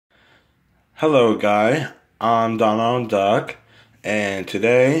Hello guy, I'm Donald Duck, and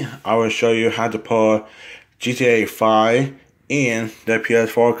today I will show you how to put GTA 5 in the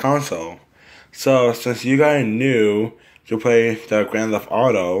PS4 console. So since you guys new to play the Grand Theft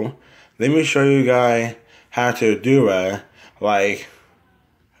Auto, let me show you guys how to do it like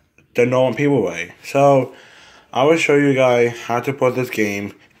the normal people way. So I will show you guys how to put this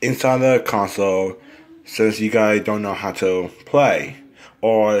game inside the console since you guys don't know how to play.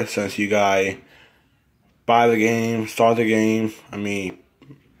 Or since you guys buy the game, start the game,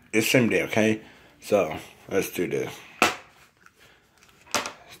 it's same day, okay? So, let's do this.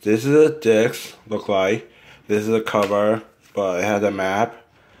 This is a disc, look like. This is a cover, but it has a map.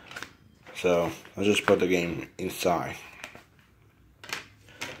 So, let's just put the game inside.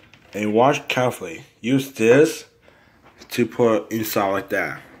 And watch carefully. Use this to put inside like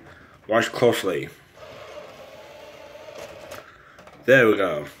that. Watch closely. There we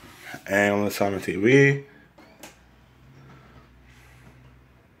go. And let's on the TV.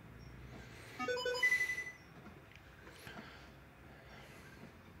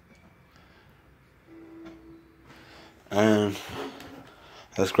 And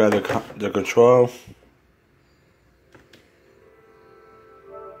let's grab the control.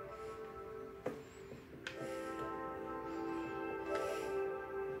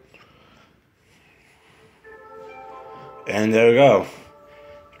 And there we go.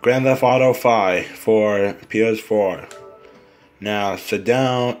 Grand Theft Auto 5 for PS4. Now sit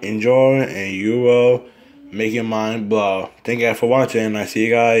down, enjoy, and you will make your mind blow. Thank you guys for watching. I see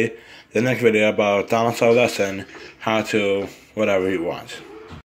you guys in the next video about DonaldSonic lesson how to whatever you want.